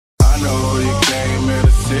know who you came here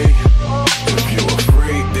to see. If you a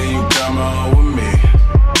freak, then you come on with me.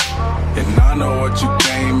 And I know what you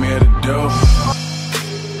came here to do.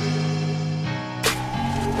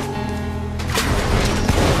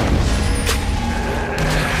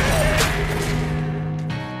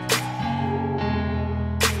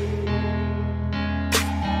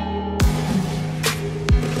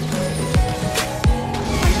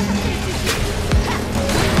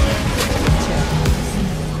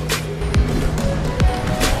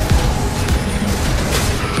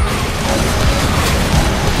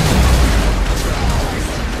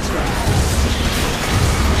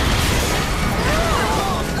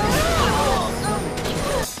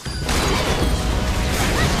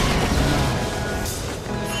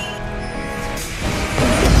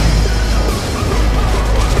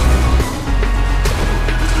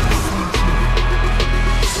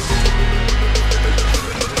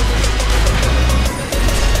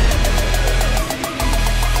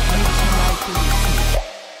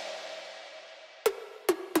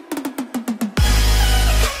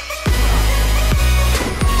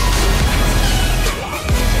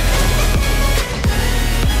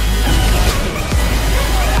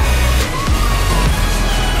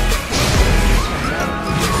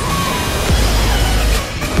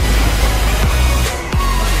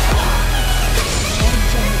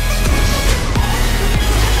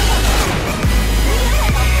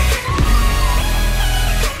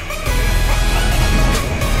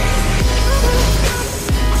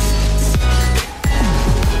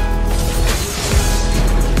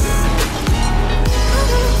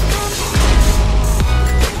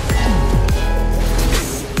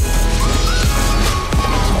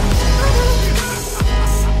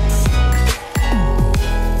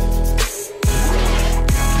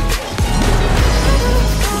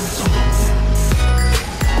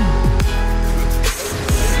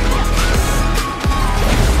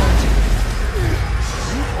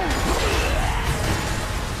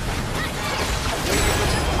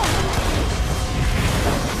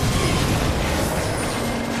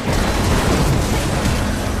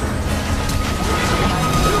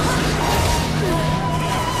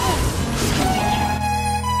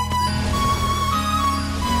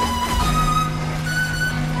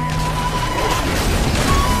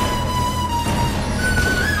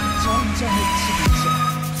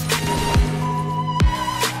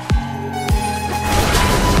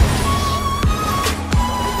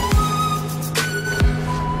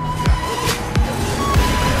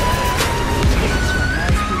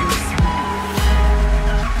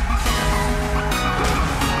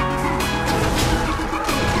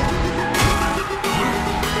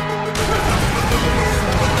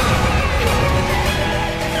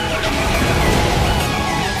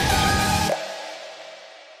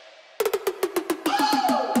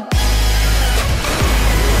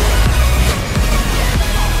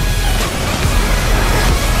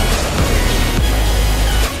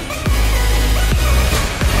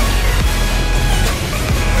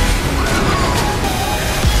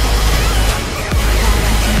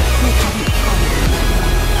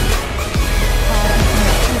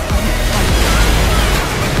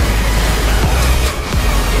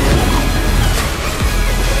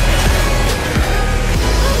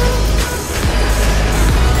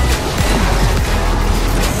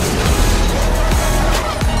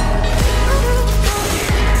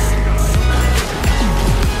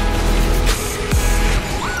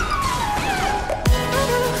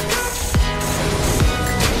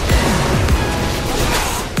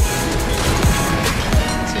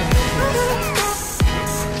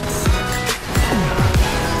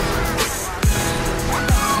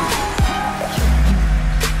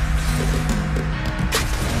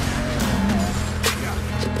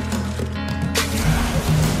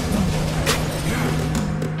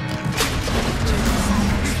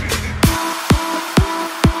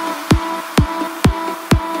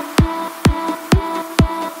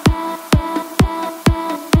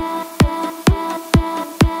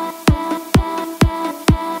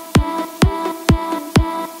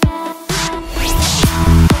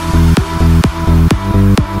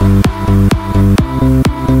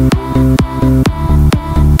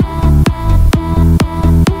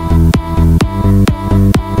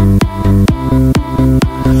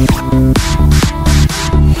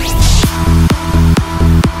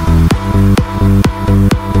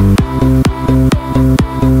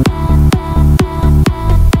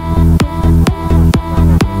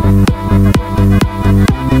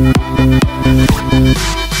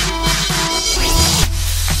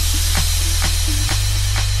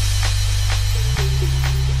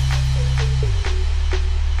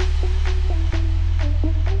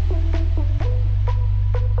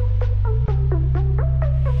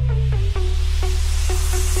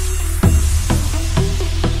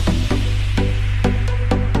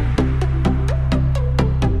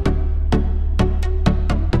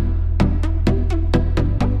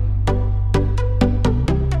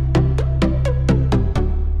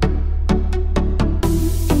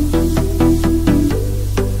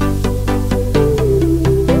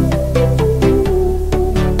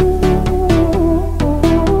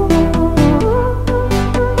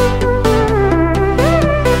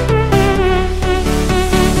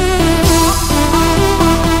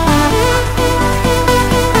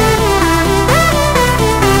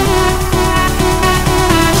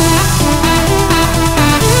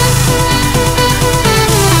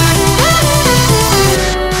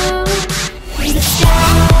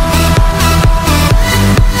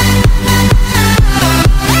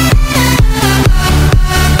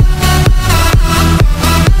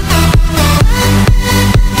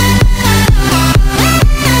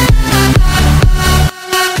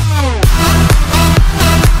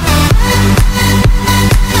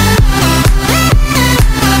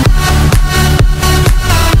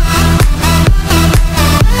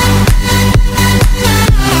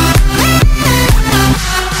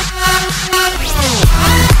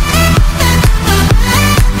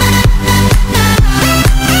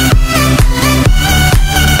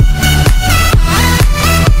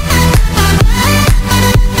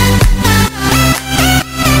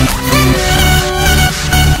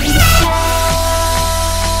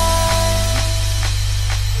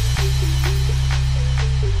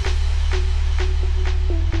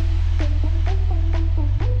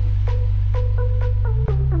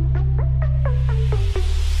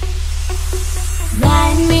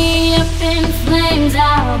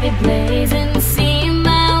 blazing, see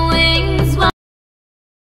my wings.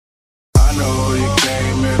 I know who you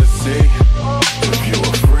came here to see. If you a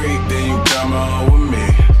freak, then you come on with me.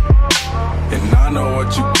 And I know what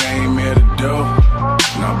you came here to do.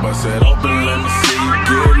 Now bust it open, let me see you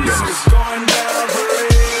get loose. It's going down for real.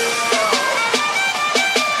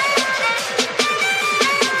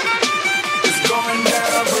 It's going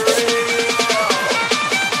down for real.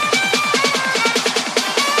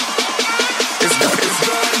 It's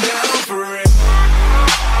going down for real.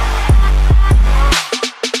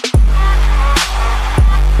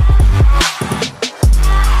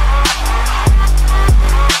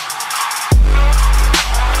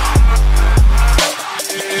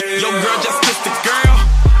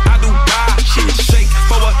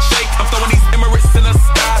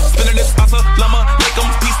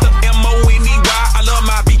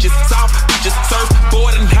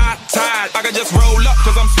 Just roll up,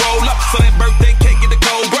 cause I'm swole up. So that birthday cake get the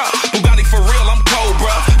Cobra. Bugatti for real, I'm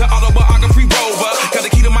Cobra. The autobiography rover. Got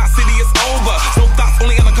the key to my city, it's over. No thoughts,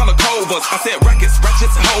 only in the color covers. I said rackets,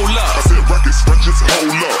 ratchets, hold up. I said rackets, ratchets,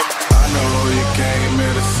 hold up. I know who you came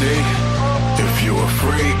here to see. If you a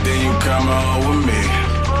freak, then you come on with me.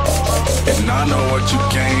 And I know what you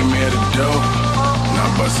came here to do.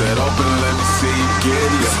 Now bust it open, let me see you get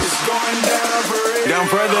loose. It's going down for real. Down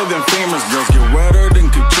further than famous, girls get wetter than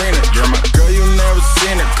Katrina. You're my girl, you never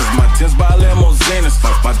seen it, cause my tins by limousines.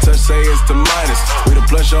 My touch say it's the Midas. We the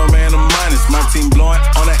plus, your man, the minus. My team blowing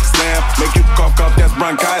on that slam. Make you cough, that's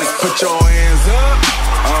bronchitis. Put your hands up.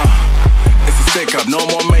 It's a stick up, no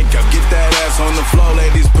more makeup. Get that ass on the floor,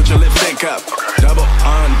 ladies, put your lipstick up. Double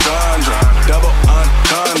entendre, double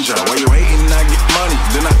entendre. While you hating, I get money,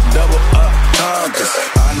 then I double up time. Cause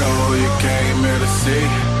I know who you came here to see.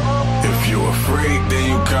 If you a freak, then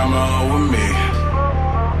you come on with me.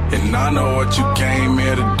 And I know what you came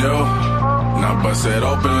here to do. Now bust it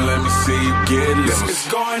open, let me see you get loose. It's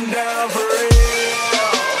going down for real.